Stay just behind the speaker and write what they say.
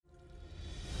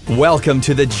Welcome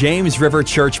to the James River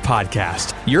Church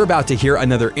podcast. You're about to hear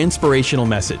another inspirational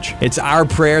message. It's our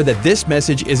prayer that this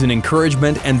message is an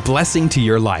encouragement and blessing to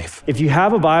your life. If you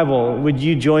have a Bible, would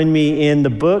you join me in the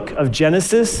book of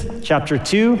Genesis, chapter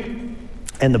 2,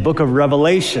 and the book of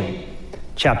Revelation,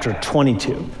 chapter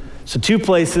 22. So two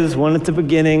places, one at the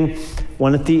beginning,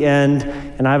 one at the end,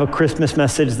 and I have a Christmas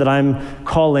message that I'm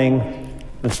calling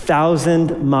the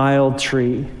 1,000-mile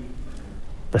tree.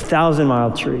 The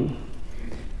 1,000-mile tree.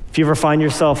 If you ever find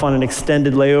yourself on an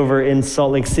extended layover in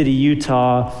Salt Lake City,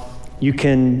 Utah, you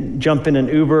can jump in an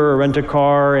Uber or rent a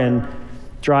car and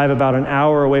drive about an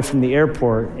hour away from the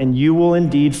airport, and you will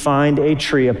indeed find a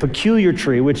tree, a peculiar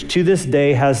tree, which to this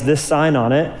day has this sign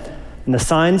on it. And the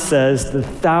sign says, the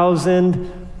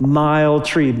 1,000-mile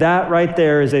tree. That right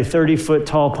there is a 30-foot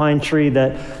tall pine tree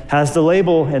that has the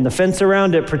label and the fence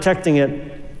around it protecting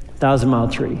it, 1,000-mile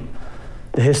tree.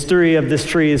 The history of this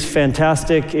tree is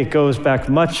fantastic. It goes back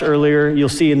much earlier. You'll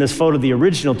see in this photo the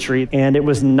original tree, and it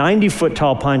was a 90-foot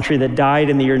tall pine tree that died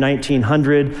in the year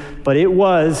 1900, but it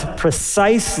was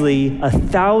precisely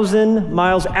 1,000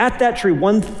 miles at that tree,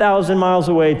 1,000 miles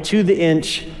away to the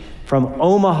inch from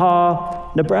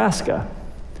Omaha, Nebraska,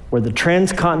 where the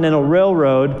Transcontinental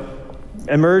Railroad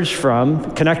emerged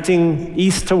from, connecting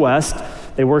east to west.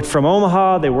 They worked from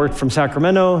Omaha, they worked from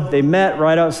Sacramento, they met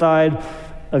right outside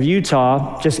of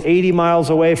Utah, just 80 miles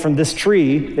away from this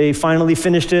tree. They finally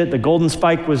finished it. The golden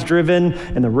spike was driven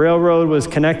and the railroad was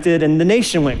connected and the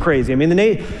nation went crazy. I mean,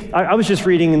 I was just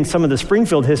reading in some of the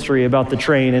Springfield history about the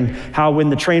train and how when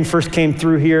the train first came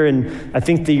through here in, I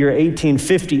think the year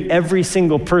 1850, every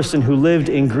single person who lived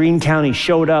in Greene County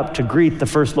showed up to greet the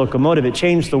first locomotive. It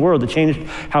changed the world. It changed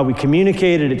how we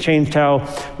communicated. It changed how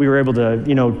we were able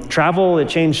to, travel. It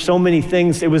changed so many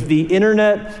things. It was the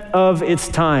internet of its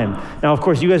time. Now, of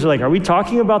course, you guys are like, are we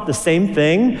talking about the same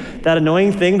thing? That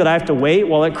annoying thing that I have to wait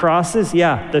while it crosses?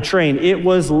 Yeah, the train. It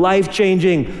was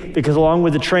life-changing because along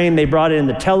with the train, they brought in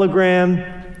the telegram.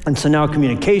 And so now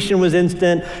communication was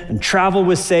instant and travel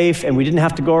was safe and we didn't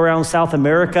have to go around South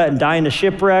America and die in a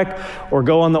shipwreck or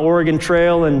go on the Oregon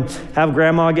Trail and have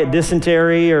grandma get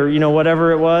dysentery or,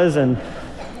 whatever it was. And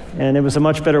it was a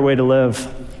much better way to live.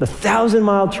 The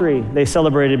 1,000-mile tree they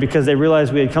celebrated because they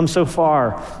realized we had come so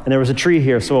far and there was a tree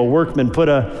here. So a workman put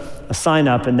a sign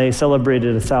up and they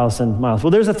celebrated 1,000 miles.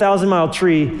 Well, there's a 1,000-mile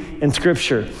tree in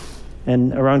Scripture.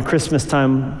 And around Christmas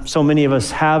time, so many of us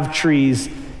have trees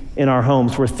in our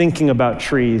homes. We're thinking about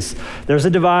trees. There's a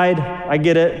divide. I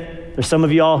get it. There's some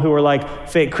of y'all who are like,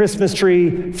 fake Christmas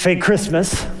tree, fake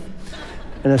Christmas.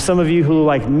 And there's some of you who,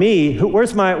 like me,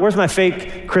 where's my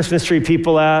fake Christmas tree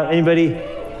people at? Anybody?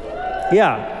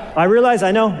 Yeah, I realize,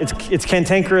 I know, it's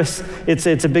cantankerous.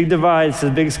 It's a big divide. It's a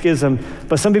big schism.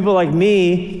 But some people like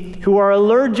me who are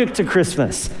allergic to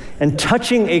Christmas and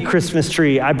touching a Christmas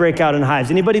tree, I break out in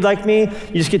hives. Anybody like me?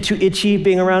 You just get too itchy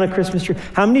being around a Christmas tree?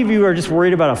 How many of you are just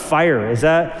worried about a fire? Is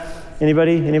that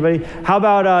anybody? How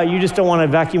about you just don't want to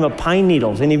vacuum up pine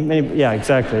needles? Yeah,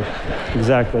 exactly.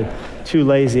 Too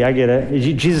lazy, I get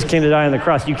it. Jesus came to die on the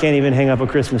cross. You can't even hang up a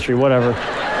Christmas tree, whatever.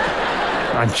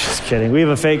 I'm just kidding. We have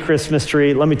a fake Christmas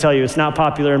tree. Let me tell you, it's not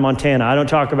popular in Montana. I don't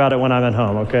talk about it when I'm at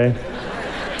home, okay?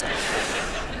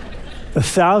 The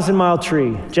 1,000-mile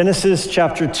tree. Genesis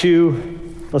chapter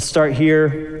 2. Let's start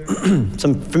here.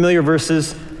 Some familiar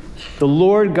verses. The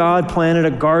Lord God planted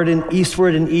a garden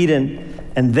eastward in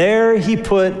Eden, and there he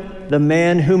put the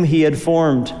man whom he had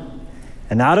formed.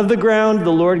 And out of the ground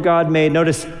the Lord God made,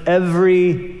 notice,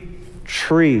 every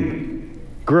tree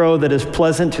grow that is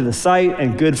pleasant to the sight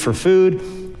and good for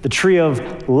food. The tree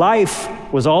of life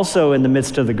was also in the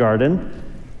midst of the garden,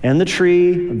 and the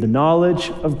tree of the knowledge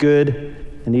of good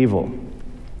and evil.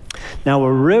 Now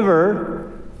a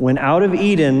river went out of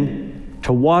Eden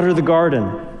to water the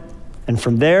garden, and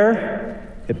from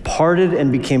there it parted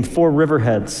and became 4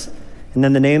 riverheads. And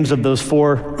then the names of those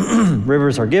 4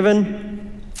 rivers are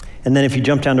given. And then if you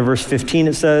jump down to verse 15,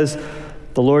 it says,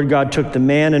 the Lord God took the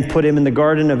man and put him in the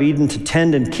Garden of Eden to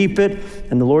tend and keep it.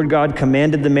 And the Lord God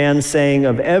commanded the man, saying,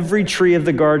 of every tree of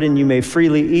the garden you may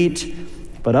freely eat,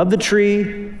 but of the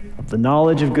tree of the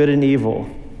knowledge of good and evil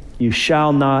you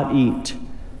shall not eat.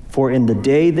 For in the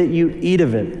day that you eat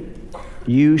of it,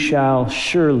 you shall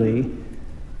surely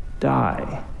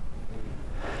die.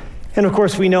 And of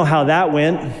course, we know how that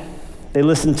went. They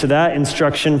listened to that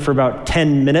instruction for about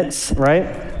 10 minutes,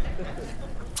 right?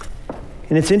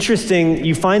 And it's interesting,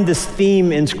 you find this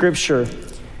theme in Scripture.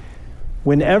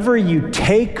 Whenever you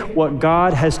take what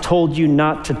God has told you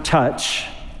not to touch,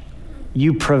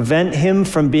 you prevent him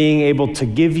from being able to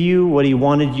give you what he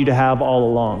wanted you to have all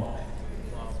along.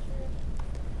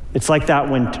 It's like that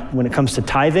when it comes to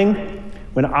tithing.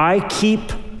 When I keep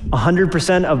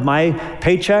 100% of my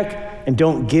paycheck and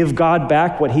don't give God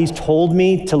back what he's told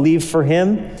me to leave for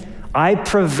him, I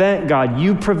prevent God,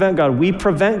 you prevent God, we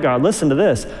prevent God, listen to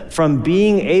this, from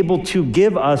being able to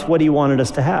give us what he wanted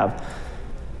us to have.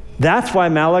 That's why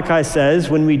Malachi says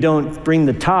when we don't bring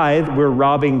the tithe, we're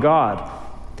robbing God.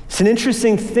 It's an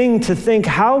interesting thing to think,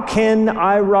 how can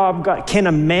I rob God? Can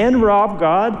a man rob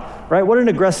God? Right? What an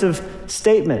aggressive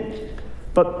statement.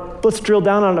 But let's drill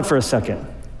down on it for a second.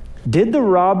 Did the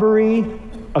robbery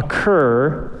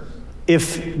occur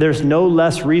if there's no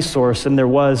less resource than there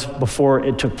was before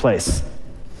it took place?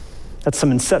 That's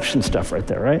some Inception stuff right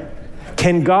there, right?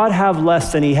 Can God have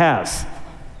less than he has?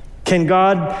 Can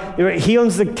God, he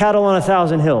owns the cattle on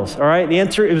 1,000 hills, all right? The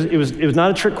answer, it was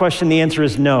not a trick question. The answer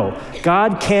is no.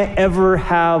 God can't ever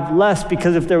have less,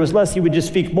 because if there was less, he would just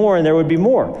speak more and there would be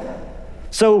more.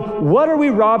 So what are we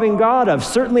robbing God of?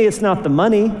 Certainly it's not the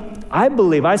money. I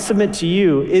believe, I submit to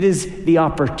you, it is the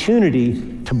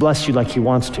opportunity to bless you like he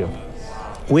wants to.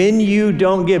 When you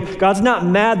don't give, God's not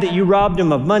mad that you robbed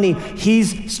him of money.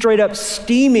 He's straight up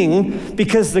steaming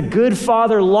because the good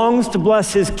father longs to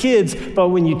bless his kids, but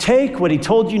when you take what he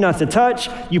told you not to touch,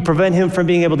 you prevent him from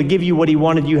being able to give you what he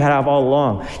wanted you to have all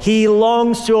along. He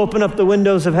longs to open up the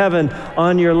windows of heaven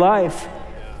on your life.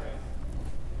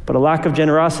 But a lack of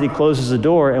generosity closes the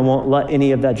door and won't let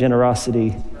any of that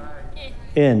generosity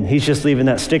in. He's just leaving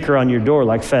that sticker on your door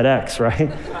like FedEx, right?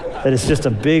 That is just a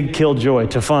big killjoy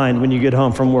to find when you get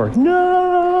home from work. No.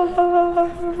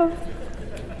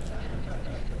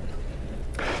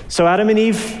 So Adam and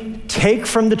Eve take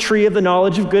from the tree of the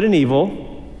knowledge of good and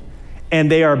evil,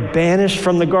 and they are banished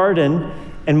from the garden,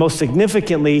 and most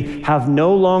significantly, have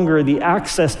no longer the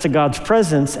access to God's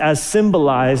presence as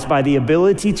symbolized by the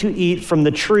ability to eat from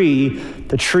the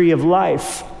tree of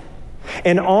life.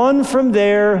 And on from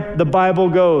there, the Bible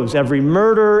goes. Every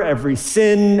murder, every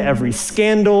sin, every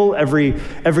scandal, every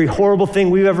horrible thing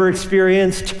we've ever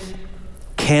experienced,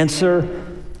 cancer,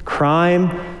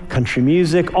 crime, country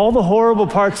music, all the horrible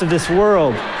parts of this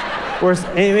world.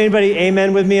 Anybody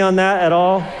amen with me on that at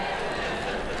all?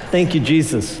 Thank you,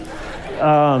 Jesus.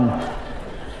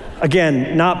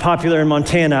 Again, not popular in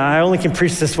Montana. I only can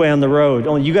preach this way on the road.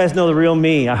 Only you guys know the real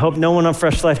me. I hope no one on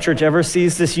Fresh Life Church ever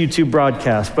sees this YouTube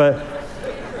broadcast, but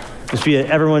just be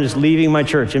everyone just leaving my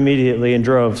church immediately in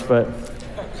droves. But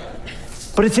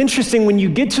it's interesting when you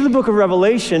get to the book of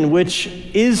Revelation, which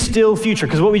is still future,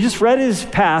 because what we just read is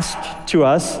past to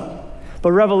us,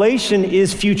 but Revelation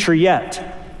is future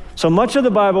yet. So much of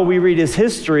the Bible we read is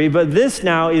history, but this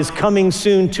now is coming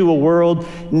soon to a world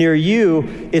near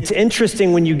you. It's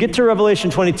interesting when you get to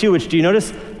Revelation 22, which, do you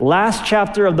notice, last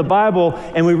chapter of the Bible,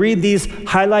 and we read these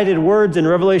highlighted words in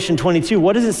Revelation 22.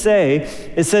 What does it say?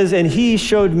 It says, and he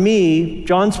showed me,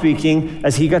 John speaking,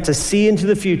 as he got to see into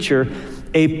the future,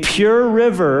 a pure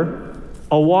river,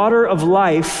 a water of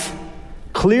life,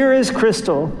 clear as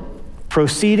crystal,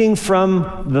 proceeding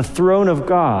from the throne of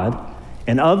God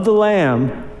and of the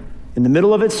Lamb. In the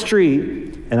middle of its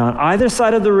street, and on either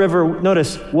side of the river,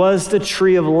 notice, was the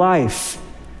tree of life,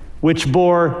 which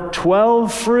bore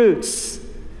 12 fruits,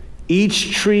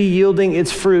 each tree yielding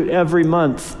its fruit every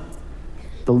month.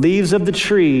 The leaves of the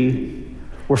tree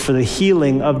were for the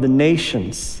healing of the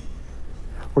nations.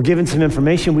 We're given some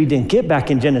information we didn't get back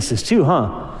in Genesis 2,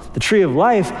 huh? The tree of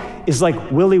life is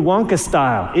like Willy Wonka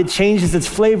style. It changes its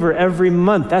flavor every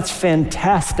month. That's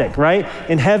fantastic, right?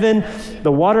 In heaven,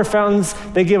 the water fountains,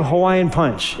 they give Hawaiian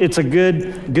punch. It's a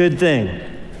good thing.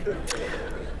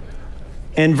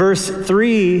 And verse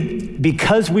 3,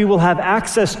 because we will have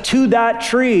access to that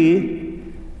tree,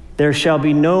 there shall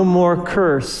be no more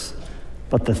curse,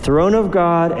 but the throne of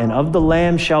God and of the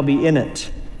Lamb shall be in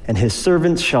it, and his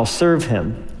servants shall serve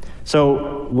him.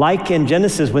 So like in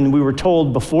Genesis, when we were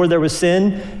told before there was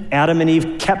sin, Adam and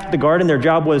Eve kept the garden. Their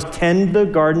job was tend the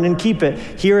garden and keep it.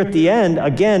 Here at the end,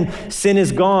 again, sin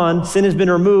is gone. Sin has been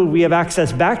removed. We have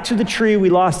access back to the tree we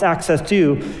lost access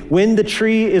to. When the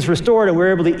tree is restored and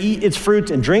we're able to eat its fruit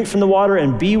and drink from the water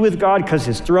and be with God because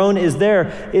his throne is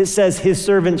there, it says his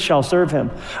servants shall serve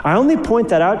him. I only point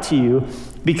that out to you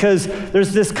because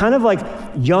there's this kind of like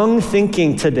young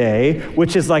thinking today,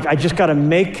 which is like, I just got to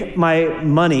make my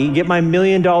money, get my $1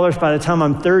 million by the time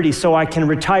I'm 30 so I can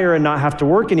retire and not have to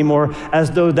work anymore, as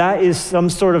though that is some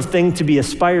sort of thing to be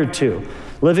aspired to.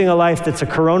 Living a life that's a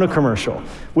Corona commercial,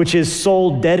 which is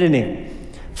soul deadening.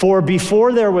 For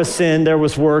before there was sin, there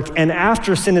was work, and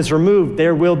after sin is removed,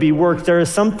 there will be work. There is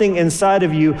something inside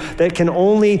of you that can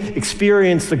only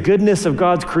experience the goodness of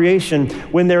God's creation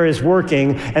when there is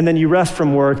working, and then you rest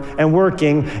from work, and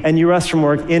working, and you rest from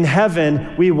work. In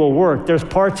heaven, we will work. There's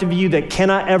parts of you that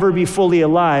cannot ever be fully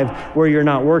alive where you're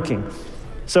not working.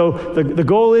 So the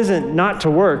goal isn't not to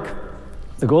work.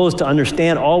 The goal is to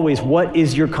understand always what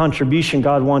is your contribution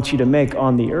God wants you to make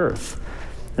on the earth.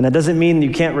 And that doesn't mean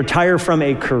you can't retire from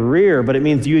a career, but it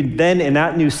means you then in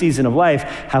that new season of life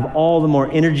have all the more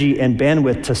energy and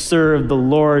bandwidth to serve the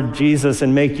Lord Jesus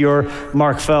and make your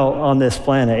mark felt on this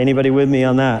planet. Anybody with me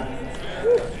on that?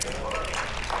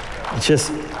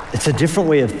 It's a different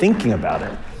way of thinking about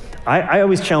it. I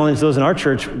always challenge those in our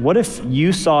church, what if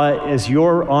you saw it as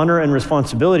your honor and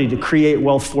responsibility to create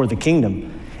wealth for the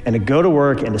kingdom and to go to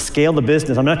work and to scale the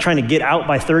business? I'm not trying to get out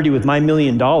by 30 with my $1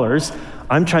 million.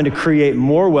 I'm trying to create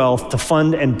more wealth to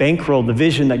fund and bankroll the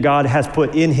vision that God has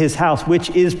put in his house, which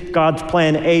is God's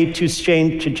plan A to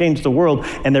change the world.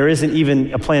 And there isn't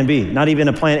even a plan B, not even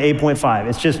a plan A.5.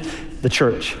 It's just the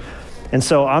church. And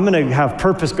so I'm going to have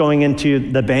purpose going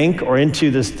into the bank or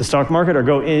into the stock market or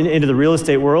go into the real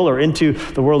estate world or into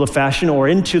the world of fashion or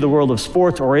into the world of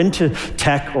sports or into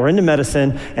tech or into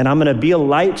medicine. And I'm going to be a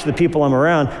light to the people I'm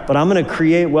around, but I'm going to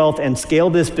create wealth and scale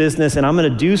this business. And I'm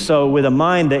going to do so with a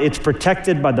mind that it's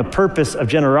protected by the purpose of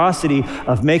generosity,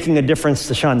 of making a difference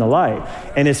to shine the light.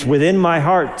 And it's within my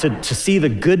heart to see the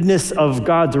goodness of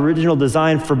God's original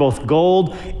design for both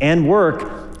gold and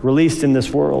work released in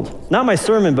this world. Not my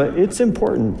sermon, but it's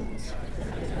important.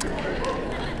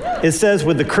 It says,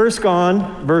 with the curse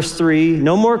gone, verse 3,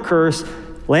 no more curse,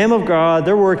 Lamb of God,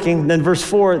 they're working. Then verse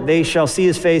 4, they shall see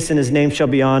his face and his name shall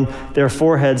be on their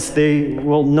foreheads. They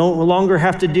will no longer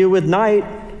have to deal with night.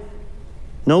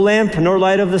 No lamp nor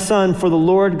light of the sun, for the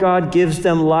Lord God gives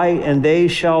them light, and they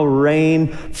shall reign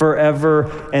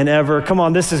forever and ever. Come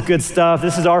on, this is good stuff.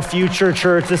 This is our future,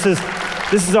 church. This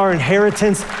is our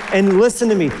inheritance. And listen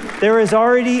to me, there is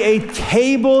already a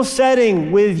table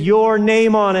setting with your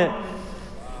name on it.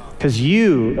 Because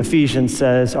you, Ephesians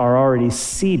says, are already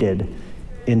seated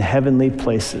in heavenly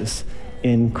places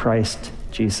in Christ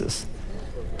Jesus.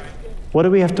 What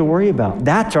do we have to worry about?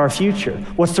 That's our future.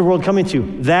 What's the world coming to?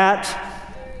 That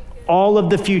all of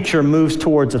the future moves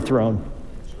towards a throne.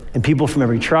 And people from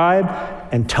every tribe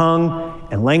and tongue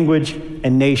and language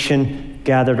and nation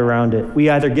gathered around it. We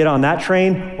either get on that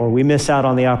train or we miss out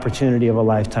on the opportunity of a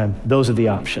lifetime. Those are the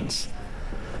options.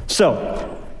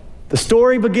 So, the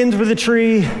story begins with a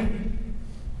tree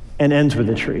and ends with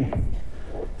a tree. Now,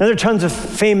 there are tons of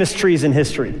famous trees in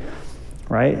history,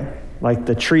 right? Like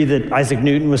the tree that Isaac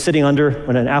Newton was sitting under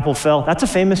when an apple fell. That's a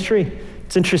famous tree.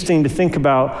 It's interesting to think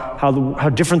about how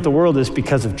different the world is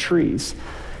because of trees.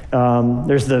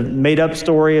 There's the made-up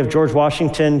story of George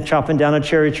Washington chopping down a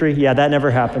cherry tree. Yeah, that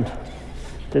never happened.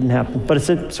 Didn't happen. But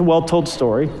it's a well-told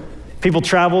story. People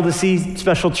travel to see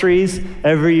special trees.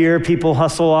 Every year, people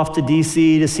hustle off to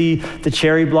D.C. to see the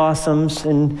cherry blossoms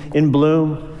in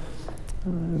bloom.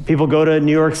 People go to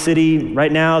New York City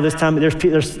right now. This time,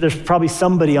 there's probably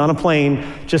somebody on a plane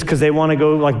just because they want to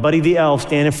go like Buddy the Elf,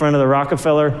 stand in front of the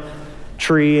Rockefeller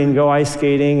tree and go ice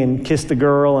skating and kiss the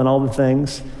girl and all the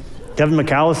things. Kevin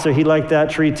McAllister, he liked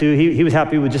that tree too. He was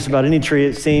happy with just about any tree,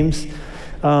 it seems.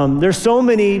 There's so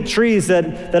many trees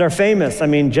that are famous. I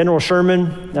mean, General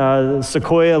Sherman,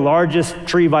 Sequoia, largest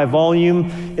tree by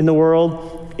volume in the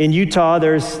world. In Utah,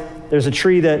 there's a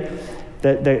tree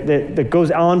that goes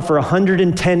on for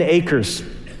 110 acres.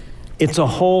 It's a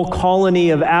whole colony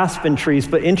of aspen trees,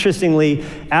 but interestingly,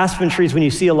 aspen trees, when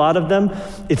you see a lot of them,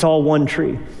 it's all one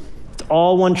tree. It's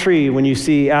all one tree when you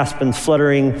see aspens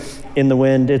fluttering in the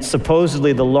wind. It's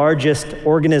supposedly the largest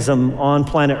organism on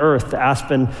planet Earth, the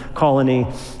aspen colony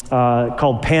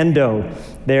called Pando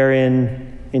there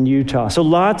in Utah. So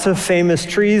lots of famous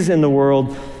trees in the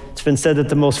world. It's been said that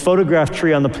the most photographed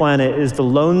tree on the planet is the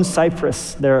lone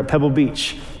cypress there at Pebble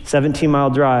Beach,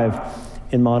 17-mile drive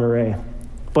in Monterey.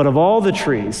 But of all the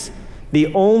trees,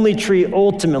 the only tree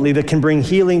ultimately that can bring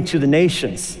healing to the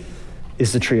nations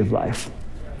is the tree of life.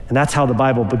 And that's how the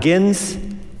Bible begins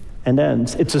and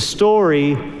ends. It's a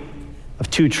story of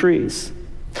two trees.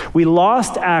 We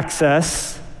lost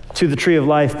access to the tree of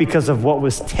life because of what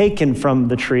was taken from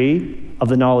the tree of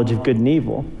the knowledge of good and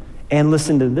evil. And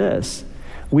listen to this.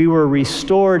 We were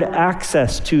restored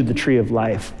access to the tree of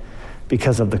life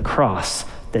because of the cross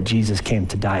that Jesus came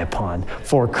to die upon.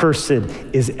 For cursed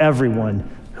is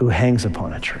everyone who hangs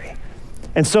upon a tree.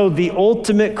 And so the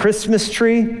ultimate Christmas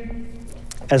tree,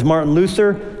 as Martin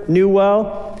Luther knew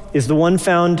well, is the one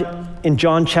found in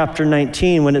John chapter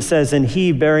 19 when it says, and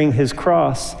he, bearing his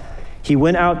cross, he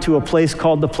went out to a place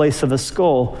called the place of a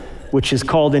skull, which is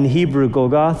called in Hebrew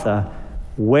Golgotha,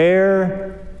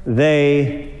 where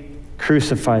they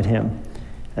crucified him,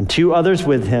 and two others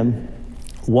with him,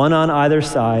 one on either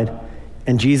side,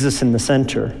 and Jesus in the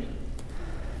center.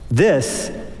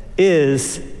 This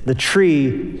is the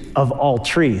tree of all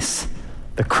trees,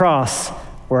 the cross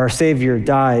where our Savior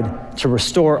died to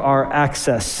restore our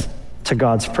access to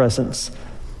God's presence.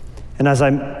 And as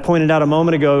I pointed out a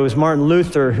moment ago, it was Martin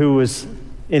Luther who was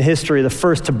in history the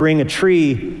first to bring a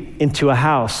tree into a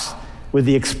house with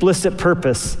the explicit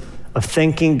purpose of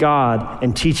thanking God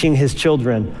and teaching his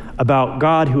children about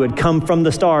God who had come from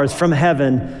the stars, from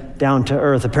heaven, down to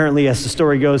earth. Apparently, as the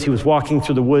story goes, he was walking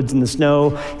through the woods in the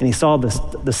snow, and he saw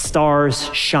the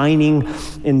stars shining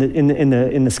in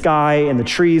the sky, and the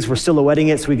trees were silhouetting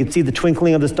it, so he could see the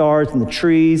twinkling of the stars in the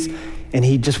trees. And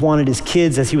he just wanted his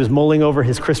kids, as he was mulling over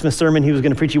his Christmas sermon he was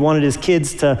going to preach, he wanted his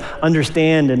kids to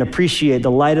understand and appreciate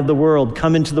the light of the world,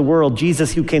 come into the world,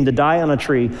 Jesus who came to die on a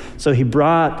tree. So he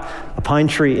brought a pine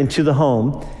tree into the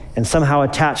home and somehow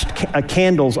attached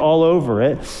candles all over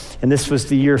it. And this was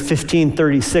the year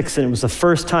 1536, and it was the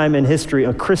first time in history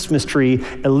a Christmas tree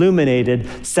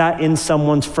illuminated sat in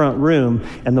someone's front room,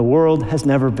 and the world has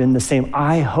never been the same.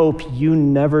 I hope you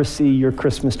never see your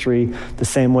Christmas tree the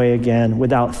same way again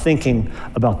without thinking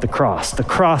about the cross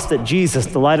that Jesus,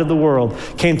 the light of the world,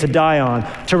 came to die on,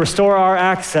 to restore our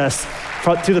access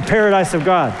to the paradise of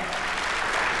God.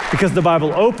 Because the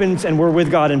Bible opens and we're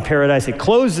with God in paradise. It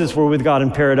closes, we're with God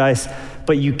in paradise.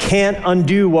 But you can't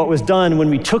undo what was done when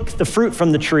we took the fruit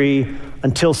from the tree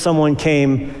until someone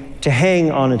came to hang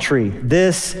on a tree.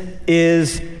 This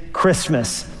is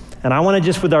Christmas. And I want to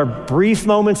just, with our brief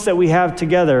moments that we have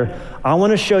together, I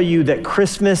want to show you that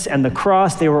Christmas and the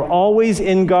cross, they were always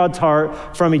in God's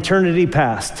heart from eternity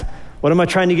past. What am I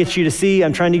trying to get you to see?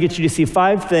 I'm trying to get you to see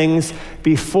 5 things.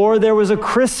 Before there was a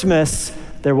Christmas,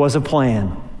 there was a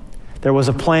plan. There was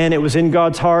a plan. It was in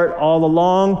God's heart all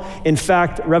along. In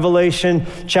fact, Revelation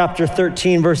chapter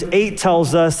 13, verse 8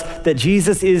 tells us that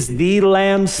Jesus is the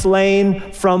Lamb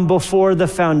slain from before the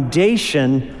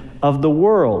foundation of the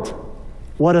world.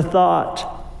 What a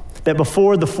thought. That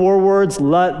before the 4 words,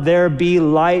 "Let there be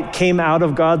light," came out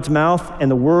of God's mouth and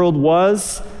the world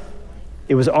was,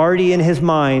 it was already in his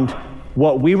mind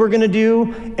what we were going to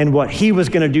do and what he was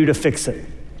going to do to fix it.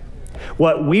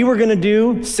 What we were going to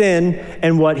do, sin,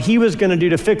 and what he was going to do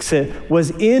to fix it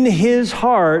was in his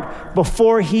heart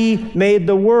before he made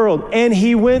the world. And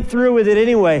he went through with it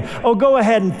anyway. Oh, go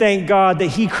ahead and thank God that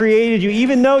he created you,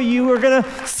 even though you were going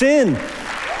to sin.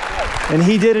 And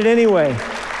he did it anyway,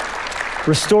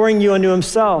 restoring you unto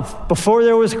himself. Before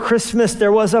there was Christmas,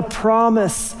 there was a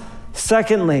promise.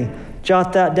 Secondly,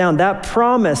 jot that down. That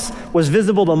promise was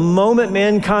visible the moment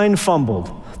mankind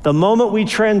fumbled. The moment we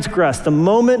transgressed, the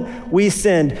moment we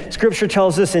sinned. Scripture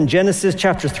tells us in Genesis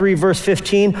chapter 3, verse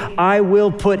 15, "I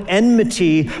will put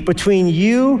enmity between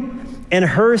you and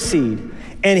her seed,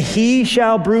 and he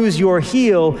shall bruise your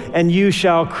heel, and you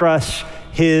shall crush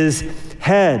his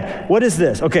head." What is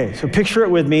this? Okay, so picture it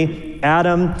with me.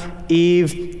 Adam,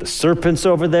 Eve, the serpents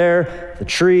over there, the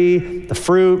tree, the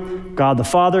fruit, God the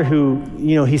Father who,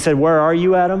 he said, "Where are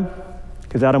you, Adam?"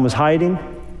 Because Adam was hiding.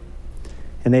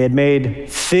 And they had made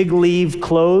fig leaf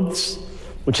clothes,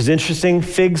 which is interesting.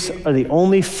 Figs are the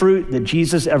only fruit that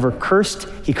Jesus ever cursed.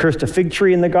 He cursed a fig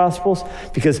tree in the Gospels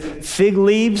because fig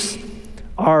leaves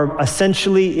are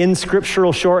essentially, in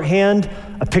scriptural shorthand,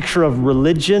 a picture of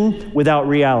religion without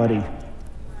reality.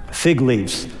 Fig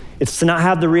leaves. It's to not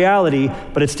have the reality,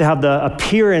 but it's to have the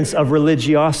appearance of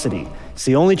religiosity. It's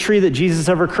the only tree that Jesus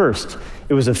ever cursed.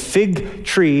 It was a fig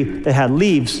tree that had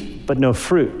leaves, but no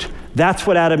fruit. That's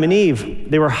what Adam and Eve,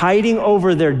 they were hiding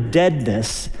over their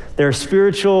deadness, their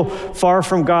spiritual, far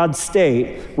from God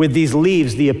state, with these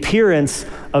leaves, the appearance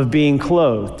of being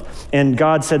clothed. And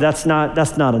God said, that's not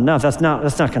enough. That's not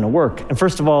going to work. And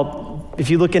first of all, if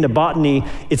you look into botany,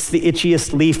 it's the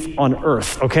itchiest leaf on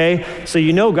earth, okay? So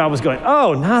God was going,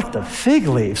 oh, not the fig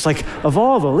leaves, like of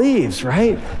all the leaves,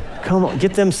 right? Come on,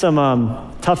 get them some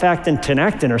tough actin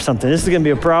tenactin or something. This is going to be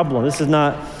a problem. This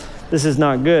is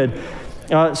not good.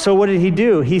 So what did he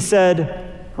do? He said,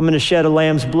 I'm going to shed a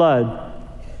lamb's blood.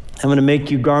 I'm going to make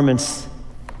you garments.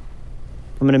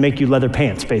 I'm going to make you leather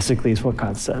pants, basically, is what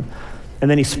God said.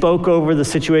 And then he spoke over the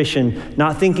situation,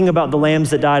 not thinking about the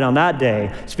lambs that died on that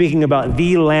day, speaking about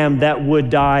the lamb that would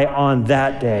die on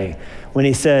that day. When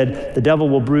he said, the devil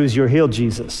will bruise your heel,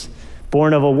 Jesus.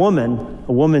 Born of a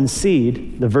woman's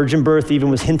seed. The virgin birth even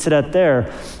was hinted at there.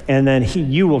 And then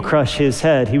you will crush his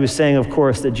head. He was saying, of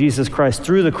course, that Jesus Christ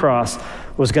through the cross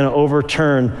was going to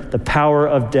overturn the power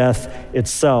of death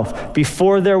itself.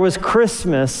 Before there was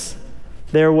Christmas,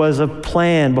 there was a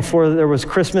plan. Before there was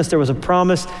Christmas, there was a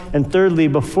promise. And thirdly,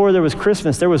 before there was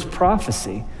Christmas, there was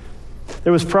prophecy.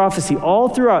 There was prophecy all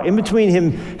throughout, in between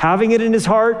him having it in his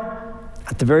heart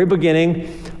at the very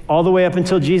beginning, all the way up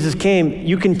until Jesus came.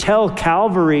 You can tell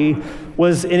Calvary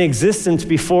was in existence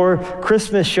before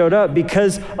Christmas showed up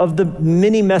because of the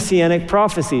many messianic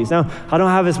prophecies. Now, I don't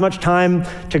have as much time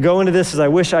to go into this as I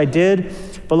wish I did,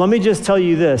 but let me just tell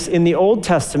you this. In the Old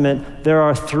Testament, there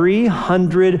are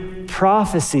 300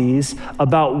 prophecies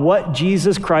about what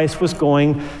Jesus Christ was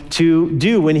going to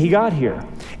do when he got here.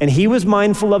 And he was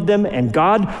mindful of them, and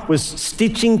God was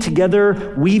stitching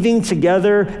together, weaving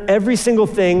together every single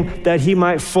thing that he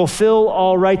might fulfill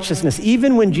all righteousness.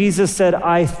 Even when Jesus said,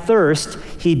 "I thirst,"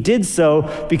 he did so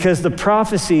because the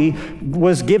prophecy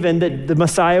was given that the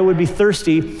Messiah would be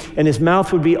thirsty and his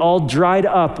mouth would be all dried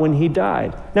up when he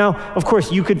died. Now, of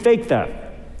course, you could fake that.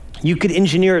 You could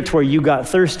engineer it to where you got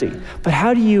thirsty. But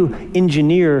how do you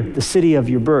engineer the city of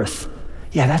your birth?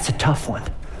 Yeah, that's a tough one.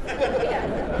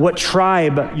 What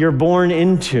tribe you're born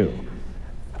into.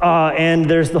 And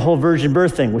there's the whole virgin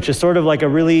birth thing, which is sort of like a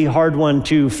really hard one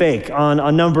to fake on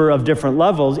a number of different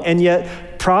levels. And yet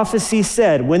prophecy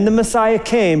said when the Messiah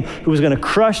came, who was going to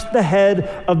crush the head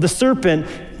of the serpent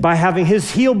by having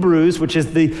his heel bruised, which is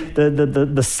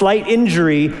the slight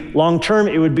injury, long term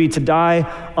it would be to die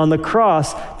on the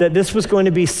cross, that this was going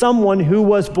to be someone who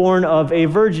was born of a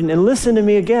virgin. And listen to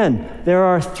me again, there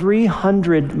are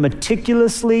 300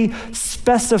 meticulously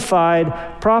specified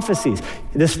prophecies.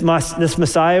 This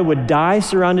Messiah would die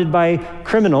surrounded by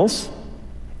criminals,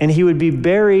 and he would be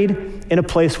buried in a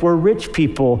place where rich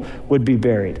people would be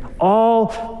buried.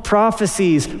 All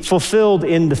prophecies fulfilled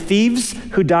in the thieves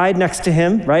who died next to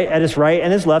him, right, at his right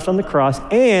and his left on the cross,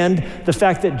 and the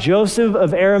fact that Joseph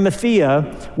of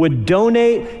Arimathea would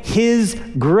donate his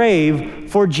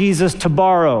grave for Jesus to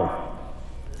borrow.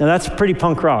 Now that's pretty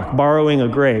punk rock, borrowing a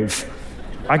grave.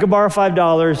 I could borrow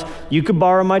 $5, you could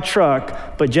borrow my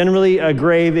truck, but generally a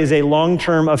grave is a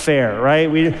long-term affair, right?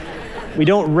 We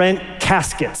don't rent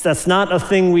caskets. That's not a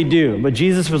thing we do. But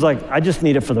Jesus was like, I just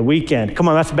need it for the weekend. Come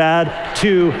on, that's bad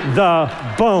to the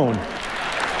bone.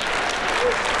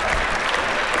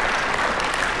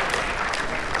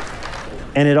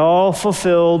 And it all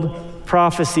fulfilled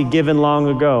prophecy given long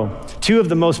ago. Two of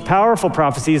the most powerful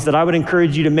prophecies that I would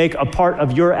encourage you to make a part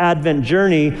of your Advent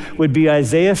journey would be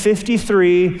Isaiah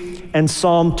 53 and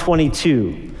Psalm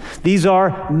 22. These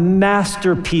are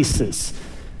masterpieces,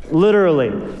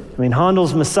 literally. I mean,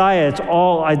 Handel's Messiah, it's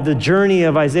all the journey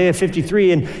of Isaiah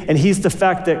 53, and he's the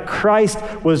fact that Christ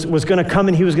was going to come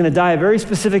and he was going to die a very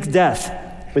specific death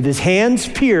with his hands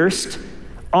pierced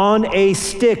on a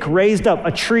stick raised up,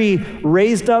 a tree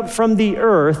raised up from the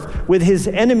earth with his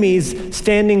enemies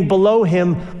standing below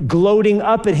him, gloating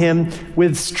up at him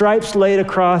with stripes laid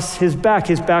across his back.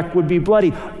 His back would be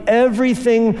bloody.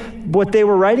 Everything what they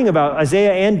were writing about,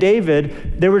 Isaiah and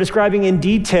David, they were describing in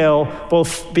detail,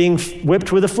 both being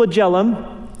whipped with a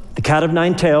flagellum, the cat of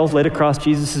nine tails laid across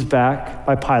Jesus' back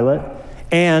by Pilate,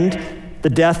 and the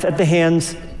death at the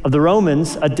hands of the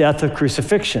Romans, a death of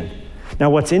crucifixion. Now,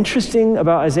 what's interesting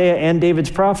about Isaiah and David's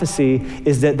prophecy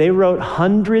is that they wrote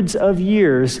hundreds of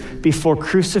years before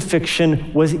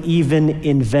crucifixion was even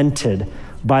invented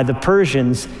by the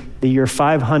Persians, the year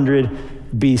 500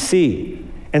 BC.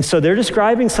 And so they're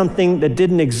describing something that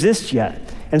didn't exist yet.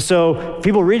 And so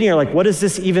people reading are like, what does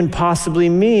this even possibly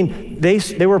mean?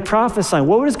 They were prophesying.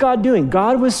 What was God doing?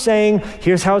 God was saying,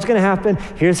 here's how it's going to happen.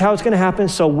 Here's how it's going to happen.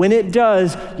 So when it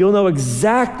does, you'll know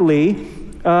exactly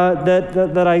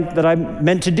that I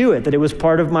meant to do it, that it was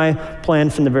part of my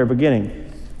plan from the very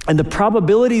beginning. And the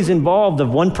probabilities involved of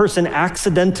one person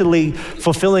accidentally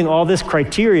fulfilling all this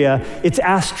criteria, it's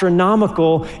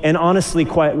astronomical and honestly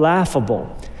quite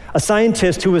laughable. A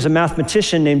scientist who was a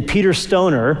mathematician named Peter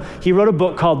Stoner, he wrote a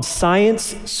book called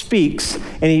Science Speaks,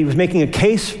 and he was making a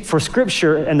case for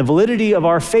Scripture and the validity of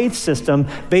our faith system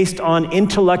based on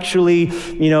intellectually,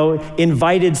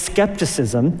 invited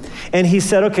skepticism. And he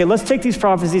said, okay, let's take these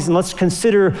prophecies and let's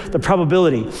consider the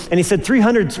probability. And he said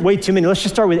 300 is way too many. Let's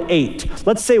just start with 8.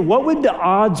 Let's say, what would the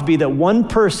odds be that one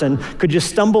person could just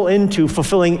stumble into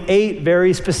fulfilling 8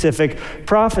 very specific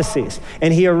prophecies?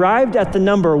 And he arrived at the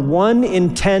number 1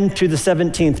 in 10 to the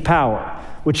 17th power,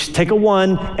 which take a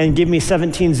 1 and give me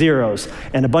 17 zeros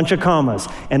and a bunch of commas.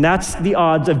 And that's the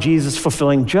odds of Jesus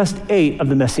fulfilling just 8 of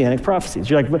the messianic prophecies.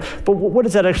 You're like, but what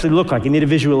does that actually look like? You need a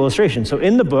visual illustration. So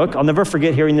in the book, I'll never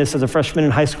forget hearing this as a freshman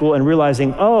in high school and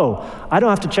realizing, I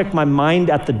don't have to check my mind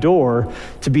at the door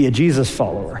to be a Jesus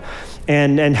follower.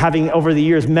 And having over the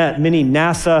years met many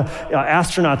NASA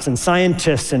astronauts and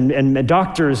scientists and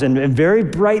doctors and very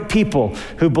bright people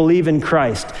who believe in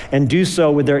Christ and do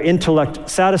so with their intellect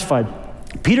satisfied.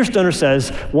 Peter Stoner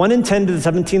says 1 in 10 to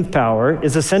the 17th power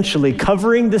is essentially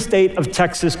covering the state of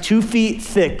Texas 2 feet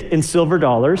thick in silver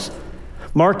dollars,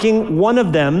 marking one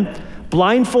of them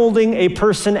blindfolding a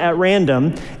person at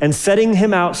random and setting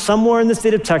him out somewhere in the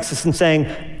state of Texas and saying,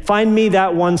 find me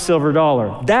that $1 silver.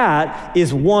 That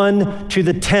is 1 to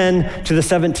the 10 to the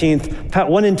 17th,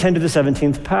 1 in 10 to the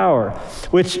 17th power,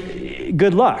 which,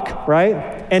 good luck, right?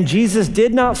 And Jesus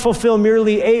did not fulfill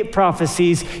merely 8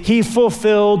 prophecies. He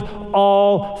fulfilled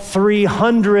all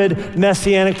 300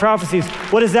 messianic prophecies.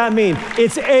 What does that mean?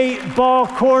 It's 8 ball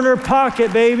corner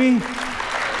pocket, baby.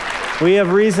 We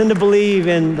have reason to believe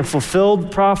in the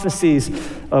fulfilled prophecies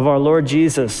of our Lord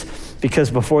Jesus, because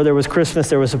before there was Christmas,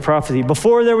 there was a prophecy.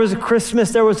 Before there was a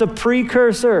Christmas, there was a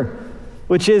precursor,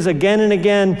 which is again and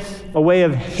again a way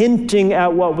of hinting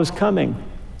at what was coming.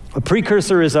 A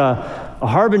precursor is a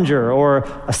harbinger or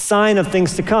a sign of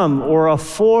things to come, or a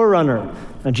forerunner.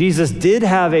 Now, Jesus did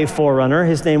have a forerunner.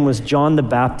 His name was John the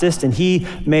Baptist, and he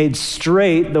made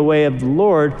straight the way of the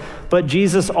Lord. But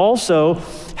Jesus also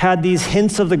had these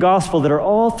hints of the gospel that are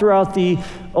all throughout the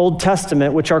Old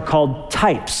Testament, which are called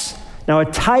types. Now, a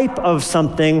type of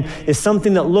something is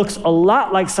something that looks a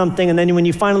lot like something, and then when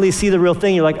you finally see the real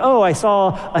thing, you're like, oh, I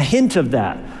saw a hint of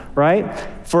that, right?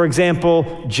 For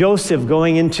example, Joseph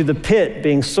going into the pit,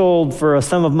 being sold for a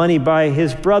sum of money by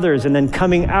his brothers, and then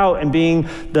coming out and being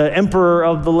the emperor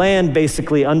of the land,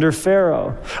 basically, under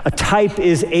Pharaoh. A type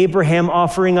is Abraham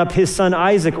offering up his son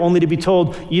Isaac, only to be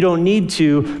told, you don't need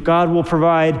to. God will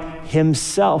provide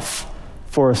himself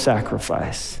for a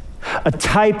sacrifice. A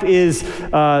type is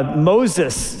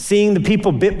Moses seeing the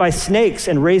people bit by snakes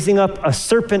and raising up a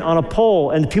serpent on a pole,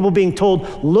 and the people being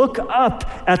told, look up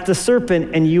at the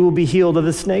serpent and you will be healed of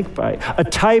the snake bite. A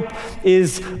type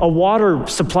is a water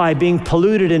supply being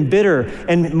polluted and bitter,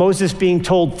 and Moses being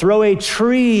told, throw a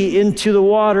tree into the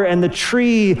water and the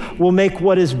tree will make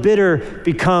what is bitter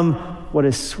become what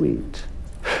is sweet.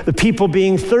 The people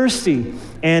being thirsty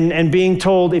and being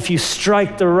told, if you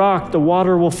strike the rock, the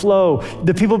water will flow.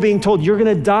 The people being told, you're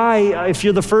going to die if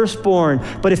you're the firstborn,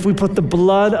 but if we put the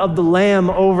blood of the lamb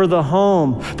over the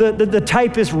home. The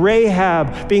type is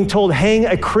Rahab being told, hang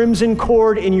a crimson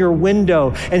cord in your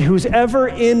window, and who's ever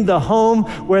in the home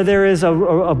where there is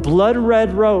a blood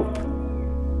red rope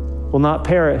will not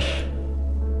perish,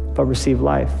 but receive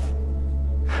life.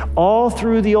 All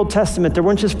through the Old Testament, there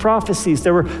weren't just prophecies,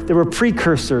 there were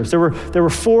precursors, there were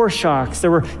foreshocks, there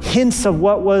were hints of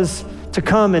what was to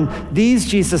come. And these,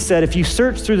 Jesus said, if you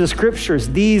search through the scriptures,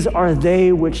 these are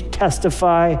they which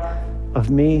testify of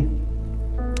me.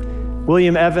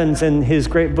 William Evans, in his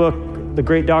great book, The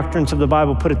Great Doctrines of the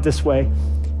Bible, put it this way: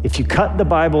 if you cut the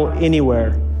Bible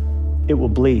anywhere, it will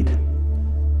bleed.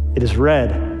 It is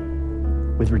red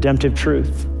with redemptive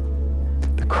truth.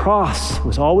 The cross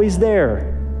was always there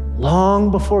long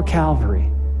before Calvary.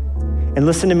 And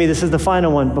listen to me, this is the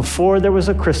final one. Before there was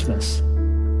a Christmas,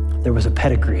 there was a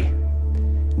pedigree.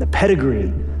 And the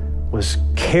pedigree was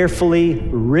carefully,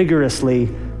 rigorously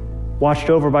watched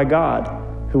over by God,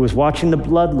 who was watching the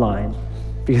bloodline,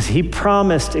 because he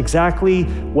promised exactly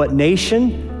what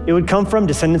nation it would come from,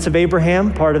 descendants of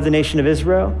Abraham, part of the nation of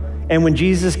Israel. And when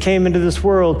Jesus came into this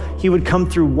world, he would come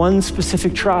through one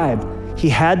specific tribe. He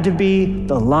had to be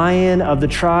the Lion of the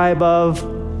tribe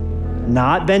of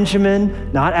not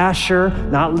Benjamin, not Asher,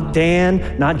 not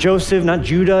Dan, not Joseph, not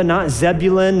Judah, not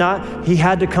Zebulun, he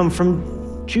had to come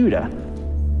from Judah.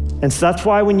 And so that's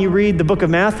why when you read the book of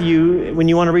Matthew, when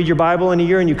you want to read your Bible in a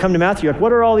year and you come to Matthew, you're like,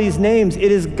 what are all these names?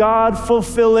 It is God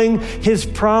fulfilling his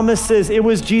promises. It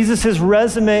was Jesus'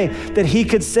 resume that he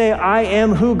could say, I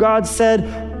am who God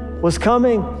said was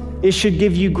coming. It should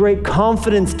give you great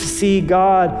confidence to see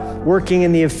God working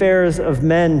in the affairs of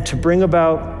men to bring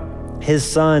about his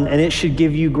son. And it should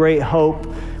give you great hope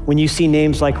when you see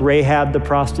names like Rahab the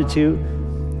prostitute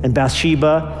and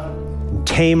Bathsheba and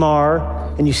Tamar,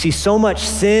 and you see so much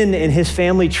sin in his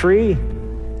family tree.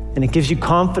 And it gives you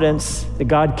confidence that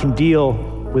God can deal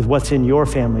with what's in your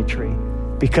family tree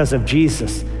because of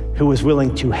Jesus, who was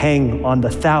willing to hang on the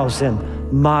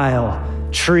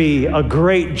 1,000-mile tree, a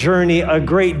great journey, a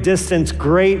great distance,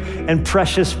 great and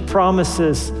precious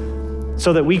promises,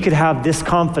 so that we could have this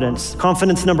confidence.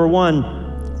 Confidence number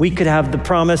one, we could have the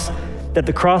promise that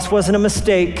the cross wasn't a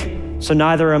mistake, so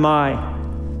neither am I.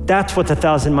 That's what the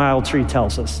 1,000-mile tree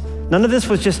tells us. None of this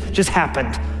was just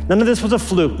happened. None of this was a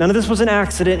fluke. None of this was an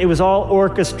accident. It was all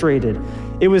orchestrated.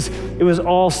 It was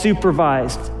all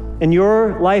supervised. And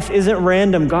your life isn't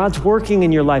random. God's working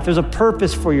in your life. There's a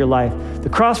purpose for your life. The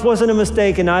cross wasn't a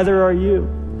mistake, and neither are you.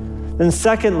 Then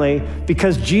secondly,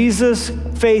 because Jesus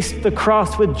faced the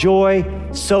cross with joy,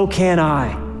 so can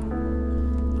I.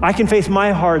 I can face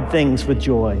my hard things with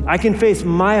joy. I can face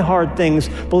my hard things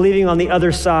believing on the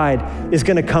other side is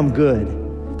going to come good.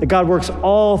 That God works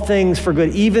all things for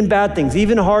good, even bad things,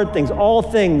 even hard things, all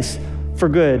things for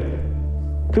good.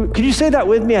 Could you say that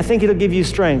with me? I think it'll give you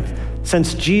strength.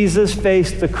 Since Jesus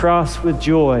faced the cross with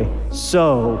joy,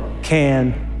 so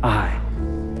can I.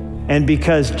 And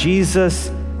because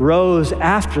Jesus rose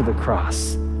after the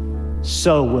cross,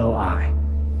 so will I.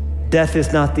 Death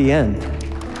is not the end.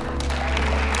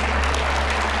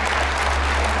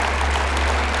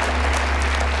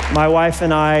 My wife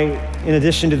and I, in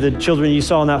addition to the children you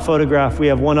saw in that photograph, we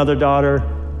have one other daughter.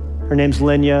 Her name's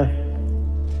Linya.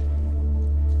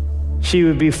 She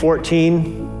would be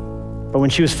 14, but when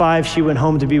she was 5, she went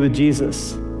home to be with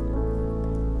Jesus.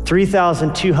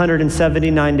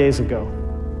 3,279 days ago,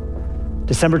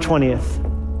 December 20th,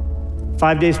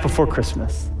 5 days before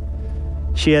Christmas,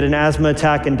 she had an asthma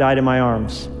attack and died in my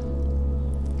arms.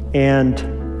 And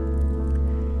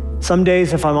some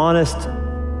days, if I'm honest,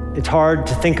 it's hard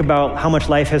to think about how much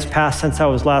life has passed since I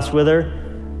was last with her.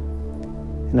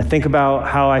 And I think about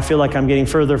how I feel like I'm getting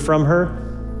further from her.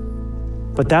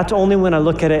 But that's only when I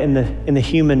look at it in the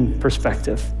human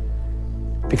perspective.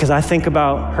 Because I think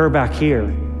about her back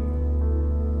here.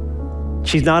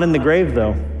 She's not in the grave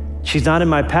though. She's not in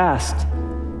my past.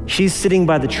 She's sitting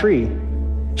by the tree.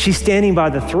 She's standing by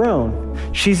the throne.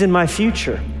 She's in my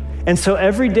future. And so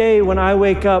every day when I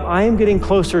wake up, I am getting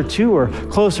closer to her.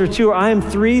 I am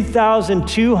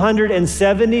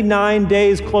 3,279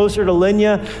 days closer to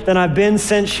Linya than I've been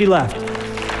since she left.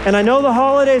 And I know the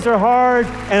holidays are hard,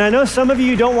 and I know some of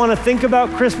you don't want to think about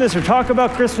Christmas or talk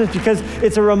about Christmas because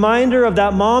it's a reminder of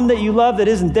that mom that you love that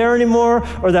isn't there anymore,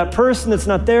 or that person that's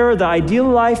not there, or the ideal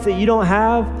life that you don't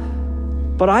have.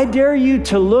 But I dare you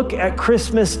to look at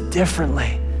Christmas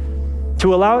differently,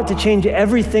 to allow it to change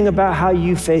everything about how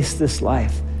you face this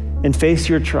life and face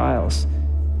your trials,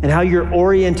 and how you're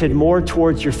oriented more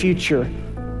towards your future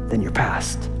than your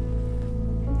past.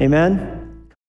 Amen?